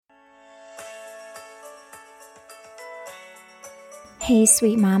Hey,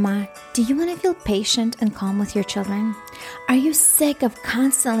 sweet mama, do you want to feel patient and calm with your children? Are you sick of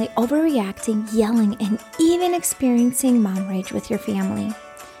constantly overreacting, yelling, and even experiencing mom rage with your family?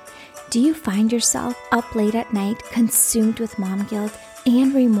 Do you find yourself up late at night consumed with mom guilt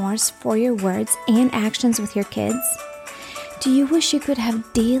and remorse for your words and actions with your kids? Do you wish you could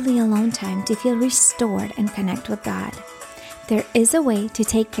have daily alone time to feel restored and connect with God? There is a way to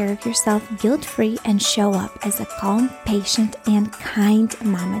take care of yourself guilt-free and show up as a calm, patient, and kind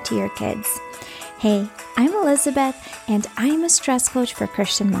mama to your kids. Hey, I'm Elizabeth, and I'm a stress coach for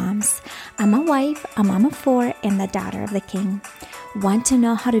Christian moms. I'm a wife, a mom of 4, and the daughter of the King. Want to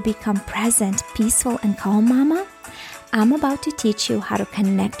know how to become present, peaceful, and calm mama? I'm about to teach you how to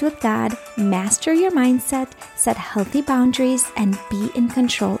connect with God, master your mindset, set healthy boundaries, and be in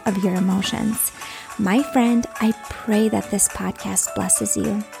control of your emotions. My friend, I pray that this podcast blesses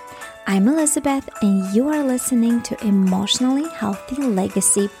you. I'm Elizabeth, and you are listening to Emotionally Healthy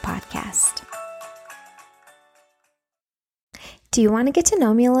Legacy Podcast. Do you want to get to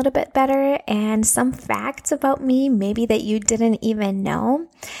know me a little bit better and some facts about me, maybe that you didn't even know?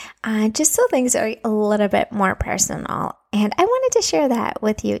 Just so things are a little bit more personal. And I wanted to share that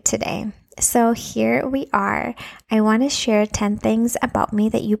with you today. So here we are. I want to share 10 things about me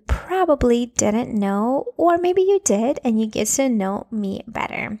that you probably didn't know, or maybe you did and you get to know me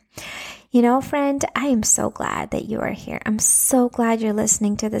better. You know, friend, I am so glad that you are here. I'm so glad you're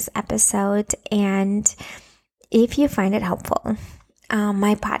listening to this episode. And if you find it helpful,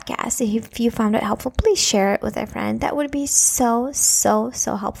 my podcast, if you found it helpful, please share it with a friend. That would be so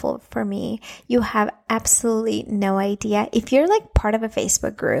helpful for me. You have absolutely no idea. If you're like part of a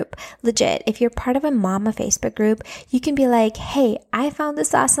Facebook group, legit, if you're part of a mama Facebook group, you can be like, hey, I found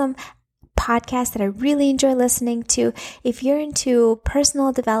this awesome podcast that I really enjoy listening to. If you're into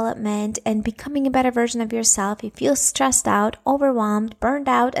personal development and becoming a better version of yourself, you feel stressed out, overwhelmed, burned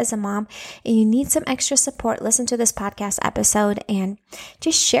out as a mom, and you need some extra support, listen to this podcast episode and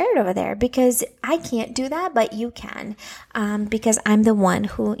just share it over there, because I can't do that, but you can, because I'm the one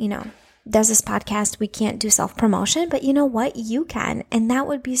who, does this podcast. We can't do self-promotion, but you know what? You can. And that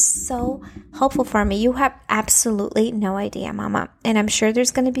would be so helpful for me. You have absolutely no idea, mama. And I'm sure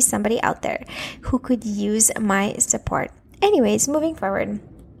there's going to be somebody out there who could use my support. Anyways, moving forward.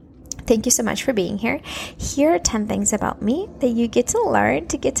 Thank you so much for being here. Here are 10 things about me that you get to learn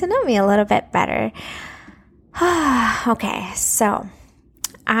to get to know me a little bit better. Okay, so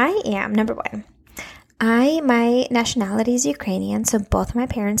I am, number one, my nationality is Ukrainian, so both my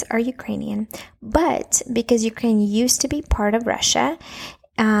parents are Ukrainian, but because Ukraine used to be part of Russia,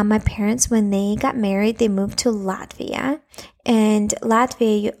 my parents, when they got married, they moved to Latvia, and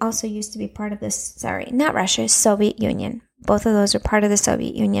Latvia also used to be part of not Russia, Soviet Union. Both of those are part of the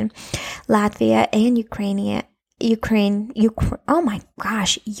Soviet Union. Latvia and Ukraine.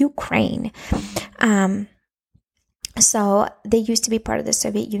 So they used to be part of the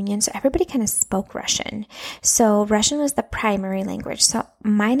Soviet Union, so everybody kind of spoke Russian. So Russian was the primary language. So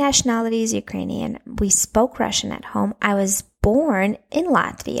my nationality is Ukrainian. We spoke Russian at home. I was born in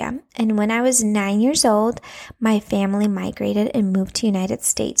Latvia, and when I was 9 years old, my family migrated and moved to United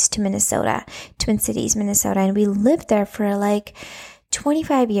States, to Minnesota, Twin Cities, Minnesota, and we lived there for like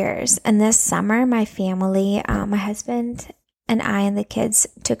 25 years. And this summer, my family, my husband and I and the kids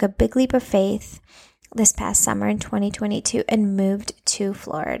took a big leap of faith this past summer in 2022 and moved to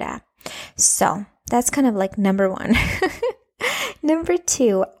Florida. So that's kind of like number one. Number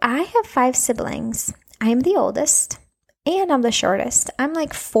two, I have 5 siblings. I'm the oldest and I'm the shortest. I'm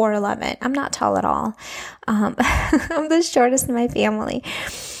like 4'11". I'm not tall at all. I'm the shortest in my family,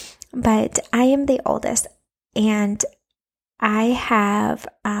 but I am the oldest, and I have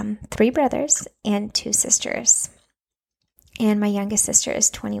 3 brothers and 2 sisters. And my youngest sister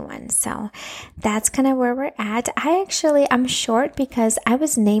is 21. So that's kind of where we're at. I'm short because I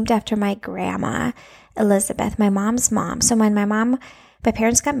was named after my grandma, Elizabeth, my mom's mom. So when my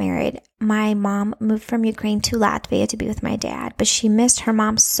parents got married, my mom moved from Ukraine to Latvia to be with my dad, but she missed her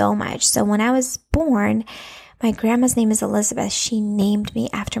mom so much. So when I was born, my grandma's name is Elizabeth. She named me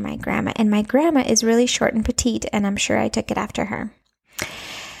after my grandma, and my grandma is really short and petite, and I'm sure I took it after her.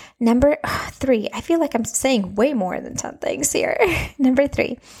 Number 3, I feel like I'm saying way more than 10 things here. Number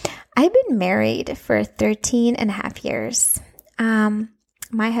 3, I've been married for 13 and a half years.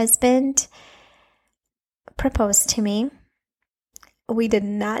 My husband proposed to me. We did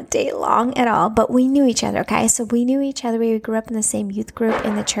not date long at all, but we knew each other, okay? So we knew each other. We grew up in the same youth group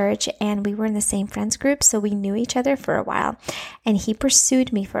in the church, and we were in the same friends group, so we knew each other for a while. And he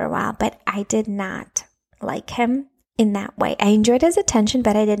pursued me for a while, but I did not like him in that way. I enjoyed his attention,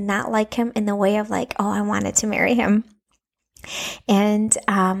 but I did not like him in the way of like, oh, I wanted to marry him. And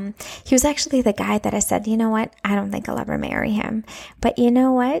he was actually the guy that I said, you know what, I don't think I'll ever marry him. But you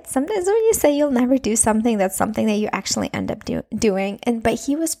know what? Sometimes when you say you'll never do something, that's something that you actually end up doing. But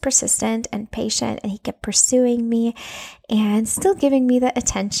he was persistent and patient, and he kept pursuing me and still giving me the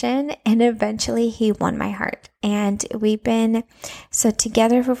attention. And eventually he won my heart. And we've been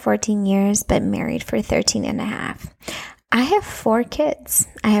together for 14 years, but married for 13 and a half. I have 4 kids.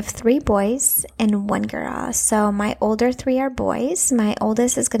 I have 3 boys and 1 girl. So my older 3 are boys. My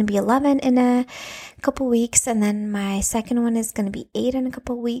oldest is going to be 11 in a couple weeks. And then my second one is going to be 8 in a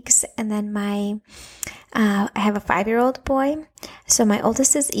couple weeks. And then I have a 5-year-old boy. So my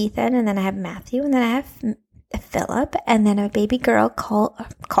oldest is Ethan. And then I have Matthew. And then I have Philip. And then a baby girl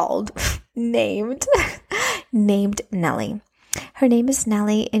named Nellie. Her name is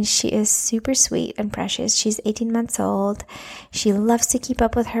Nellie, and she is super sweet and precious. She's 18 months old. She loves to keep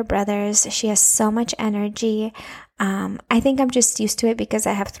up with her brothers. She has so much energy. I think I'm just used to it because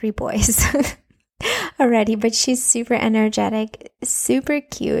I have 3 boys already, but she's super energetic, super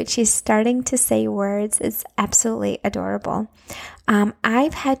cute. She's starting to say words. It's absolutely adorable.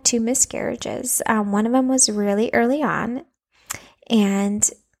 I've had 2 miscarriages. One of them was really early on, and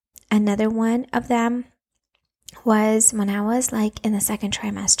another one of them was when I was like in the 2nd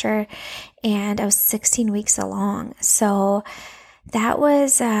trimester, and I was 16 weeks along. So that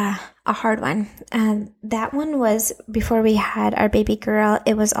was a hard one. That one was before we had our baby girl.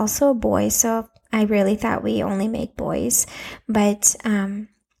 It was also a boy, so I really thought we only make boys. But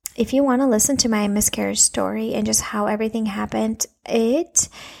if you want to listen to my miscarriage story and just how everything happened, it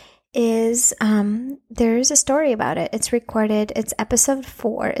is there's a story about it. It's recorded. It's episode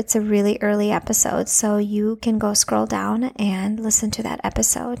 4. It's a really early episode, so you can go scroll down and listen to that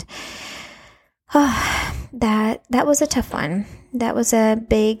episode. That was a tough one. That was a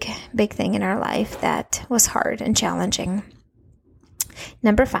big thing in our life that was hard and challenging.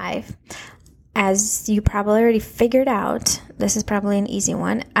 Number 5, as you probably already figured out, this is probably an easy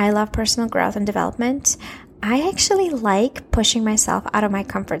one. I love personal growth and development. I actually like pushing myself out of my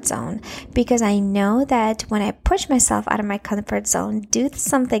comfort zone, because I know that when I push myself out of my comfort zone, do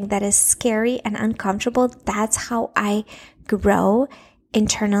something that is scary and uncomfortable, that's how I grow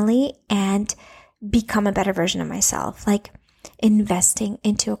internally and become a better version of myself. Like investing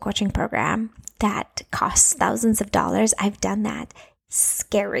into a coaching program that costs thousands of dollars. I've done that.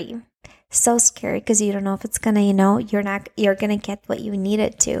 Scary. So scary, because you don't know if it's gonna, you're gonna get what you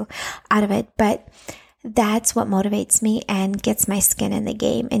needed to out of it. But that's what motivates me and gets my skin in the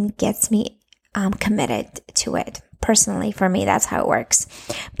game and gets me committed to it. Personally, for me, that's how it works.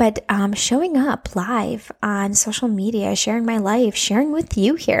 But showing up live on social media, sharing my life, sharing with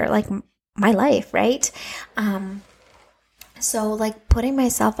you here, like my life, right? So like putting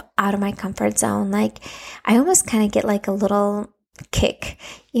myself out of my comfort zone, like I almost kind of get like a little kick,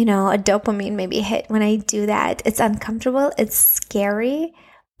 a dopamine maybe hit when I do that. It's uncomfortable. It's scary.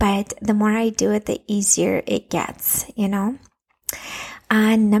 But the more I do it, the easier it gets,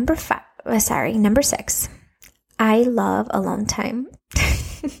 Number 6, I love alone time.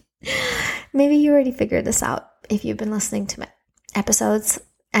 Maybe you already figured this out if you've been listening to my episodes.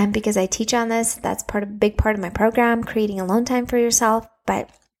 And because I teach on this, that's a big part of my program, creating alone time for yourself. But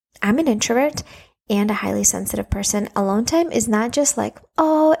I'm an introvert and a highly sensitive person. Alone time is not just like,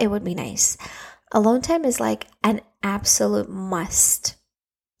 oh, it would be nice. Alone time is like an absolute must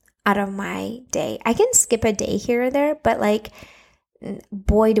out of my day. I can skip a day here or there, but like,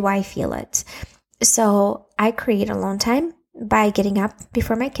 boy, do I feel it. So I create alone time by getting up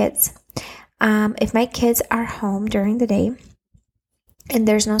before my kids. If my kids are home during the day and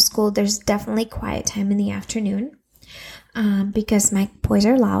there's no school, there's definitely quiet time in the afternoon, because my boys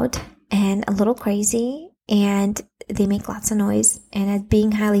are loud and a little crazy and they make lots of noise. And as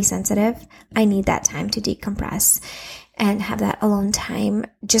being highly sensitive, I need that time to decompress and have that alone time,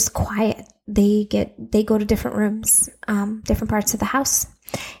 just quiet. They go to different rooms, different parts of the house,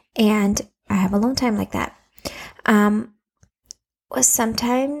 and I have alone time like that.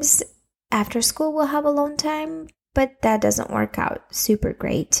 Sometimes after school we'll have alone time, but that doesn't work out super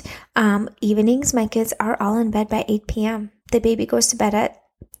great. Evenings, my kids are all in bed by 8 p.m. The baby goes to bed at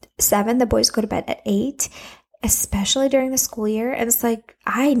 7. The boys go to bed at 8, especially during the school year. And it's like,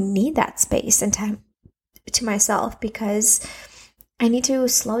 I need that space and time to myself, because I need to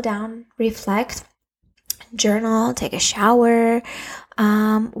slow down, reflect, journal, take a shower,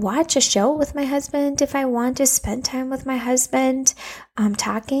 watch a show with my husband if I want to spend time with my husband,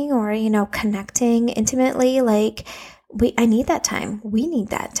 talking or, connecting intimately. Like I need that time. We need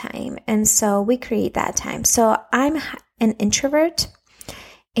that time. And so we create that time. So I'm an introvert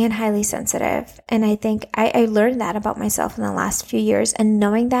and highly sensitive. And I think I learned that about myself in the last few years. And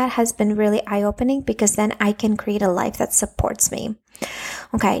knowing that has been really eye-opening because then I can create a life that supports me.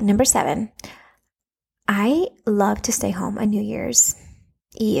 Okay, number 7. I love to stay home on New Year's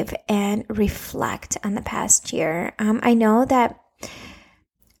Eve and reflect on the past year. I know that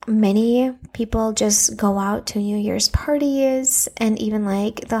many people just go out to New Year's parties and even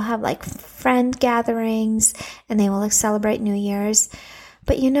like they'll have like friend gatherings and they will like celebrate New Year's.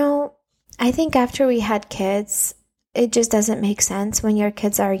 But I think after we had kids, it just doesn't make sense when your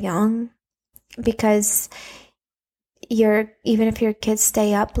kids are young because even if your kids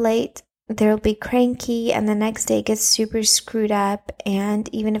stay up late, they'll be cranky and the next day gets super screwed up. And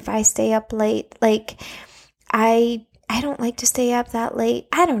even if I stay up late, like I don't like to stay up that late.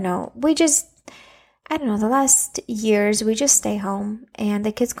 I don't know. The last years we just stay home and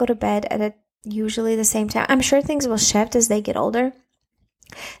the kids go to bed at usually the same time. I'm sure things will shift as they get older.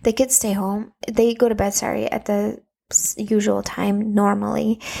 The kids stay home. They go to bed, at the usual time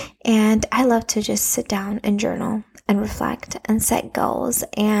normally. And I love to just sit down and journal and reflect and set goals.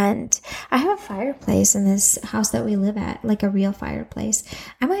 And I have a fireplace in this house that we live at, like a real fireplace.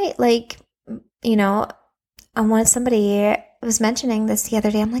 I might I want somebody was mentioning this the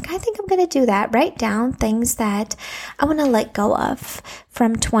other day. I'm like, I think I'm going to do that. Write down things that I want to let go of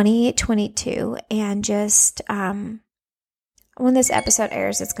from 2022 and just, when this episode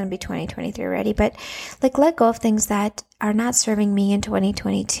airs, it's going to be 2023 already, but like let go of things that are not serving me in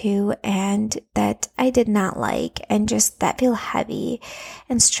 2022 and that I did not like and just that feel heavy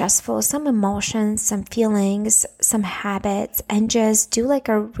and stressful, some emotions, some feelings, some habits, and just do like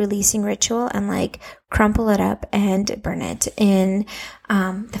a releasing ritual and like crumple it up and burn it in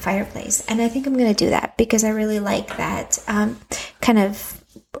the fireplace. And I think I'm going to do that because I really like that kind of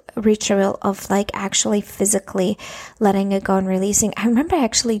ritual of like actually physically letting it go and releasing. I remember I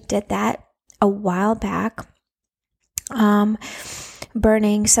actually did that a while back,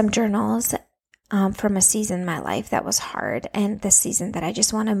 burning some journals from a season in my life that was hard and the season that I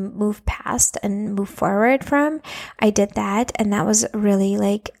just want to move past and move forward from. I did that and that was really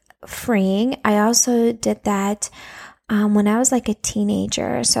like freeing. I also did that when I was like a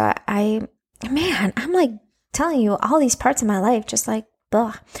teenager. So I'm like telling you all these parts of my life just like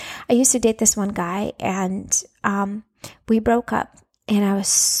ugh. I used to date this one guy and we broke up and I was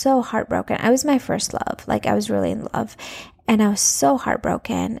so heartbroken. I was my first love. Like I was really in love and I was so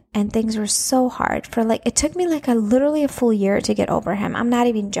heartbroken and things were so hard for like, it took me like literally a full year to get over him. I'm not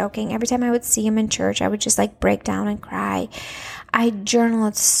even joking. Every time I would see him in church, I would just like break down and cry. I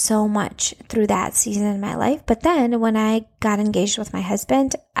journaled so much through that season in my life. But then when I got engaged with my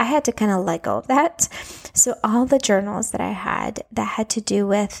husband, I had to kind of let go of that. So all the journals that I had that had to do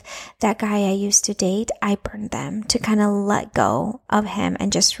with that guy I used to date, I burned them to kind of let go of him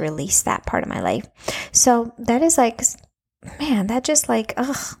and just release that part of my life. So that is like, man, that just like,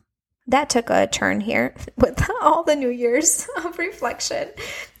 that took a turn here with all the New Year's of reflection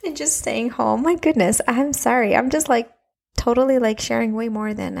and just staying home. My goodness, I'm sorry. I'm just like, totally like sharing way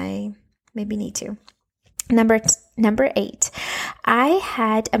more than I maybe need to. Number 8, I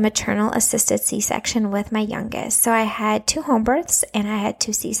had a maternal assisted C-section with my youngest. So I had 2 home births and I had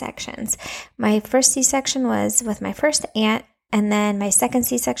 2 C-sections. My first C-section was with my first aunt and then my second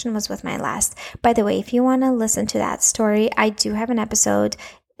C-section was with my last. By the way, if you want to listen to that story, I do have an episode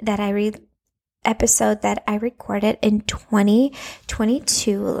that I recorded in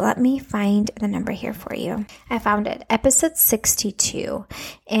 2022. Let me find the number here for you. I found it, episode 62.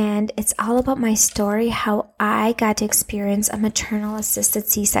 And it's all about my story, how I got to experience a maternal assisted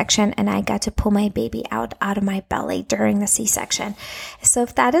C-section and I got to pull my baby out of my belly during the C-section. So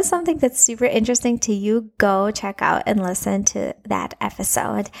if that is something that's super interesting to you, go check out and listen to that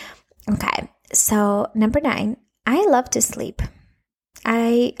episode. Okay, so number 9, I love to sleep.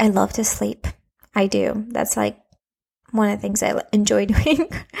 I love to sleep. I do. That's like one of the things I enjoy doing.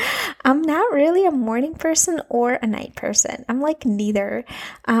 I'm not really a morning person or a night person. I'm like neither.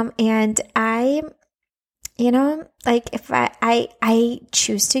 And I, like if I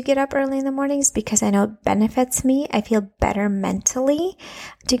choose to get up early in the mornings because I know it benefits me. I feel better mentally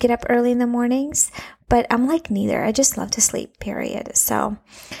to get up early in the mornings, but I'm like neither. I just love to sleep, period. So,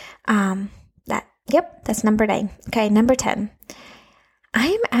 that's number 9. Okay. Number 10.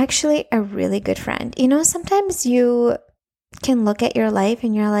 I'm actually a really good friend. Sometimes you can look at your life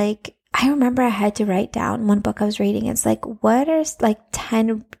and you're like, I remember I had to write down one book I was reading. It's like, what are like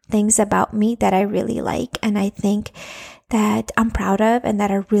 10 things about me that I really like? And I think that I'm proud of and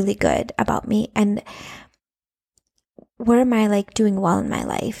that are really good about me. And where am I like doing well in my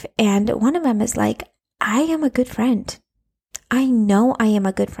life? And one of them is like, I am a good friend. I know I am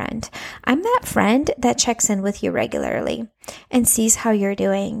a good friend. I'm that friend that checks in with you regularly and sees how you're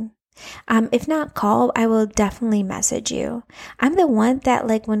doing. If not call, I will definitely message you. I'm the one that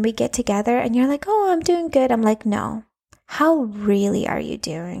like when we get together and you're like, oh, I'm doing good. I'm like, no, how really are you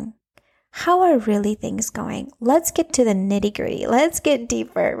doing? How are really things going? Let's get to the nitty gritty. Let's get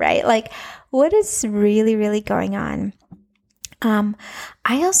deeper, right? Like what is really, really going on? I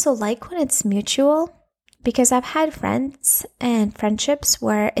also like when it's mutual because I've had friends and friendships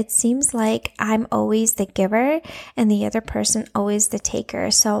where it seems like I'm always the giver and the other person always the taker.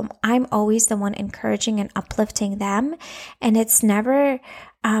 So I'm always the one encouraging and uplifting them. And it's never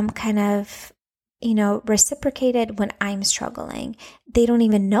reciprocated when I'm struggling. They don't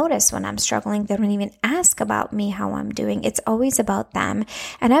even notice when I'm struggling. They don't even ask about me, how I'm doing. It's always about them.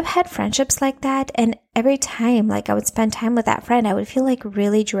 And I've had friendships like that. And every time, like I would spend time with that friend, I would feel like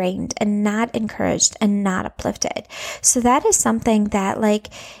really drained and not encouraged and not uplifted. So that is something that like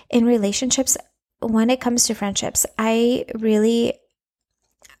in relationships, when it comes to friendships, I really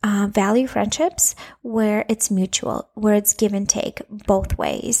value friendships where it's mutual, where it's give and take both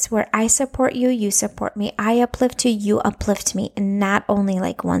ways, where I support you, you support me, I uplift you, you uplift me, and not only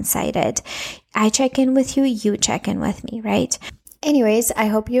like one-sided. I check in with you, you check in with me, right? Anyways, I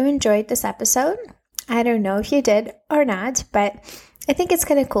hope you enjoyed this episode. I don't know if you did or not, but I think it's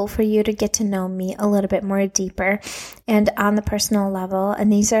kind of cool for you to get to know me a little bit more deeper and on the personal level.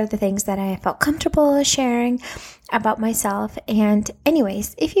 And these are the things that I felt comfortable sharing about myself. And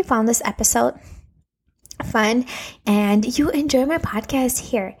anyways, if you found this episode fun and you enjoy my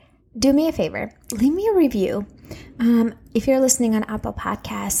podcast here, do me a favor, leave me a review. If you're listening on Apple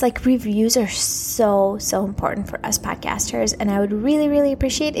Podcasts, like reviews are so important for us podcasters. And I would really, really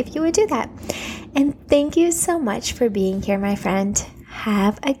appreciate if you would do that. And thank you so much for being here, my friend.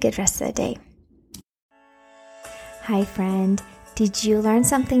 Have a good rest of the day. Hi, friend. Did you learn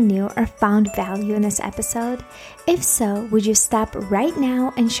something new or found value in this episode? If so, would you stop right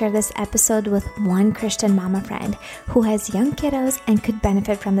now and share this episode with one Christian mama friend who has young kiddos and could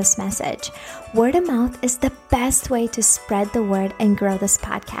benefit from this message? Word of mouth is the best way to spread the word and grow this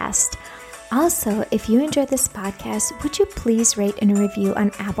podcast. Also, if you enjoyed this podcast, would you please rate and review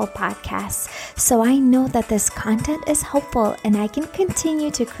on Apple Podcasts so I know that this content is helpful and I can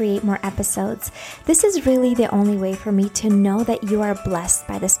continue to create more episodes. This is really the only way for me to know that you are blessed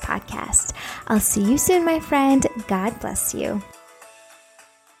by this podcast. I'll see you soon, my friend. God bless you.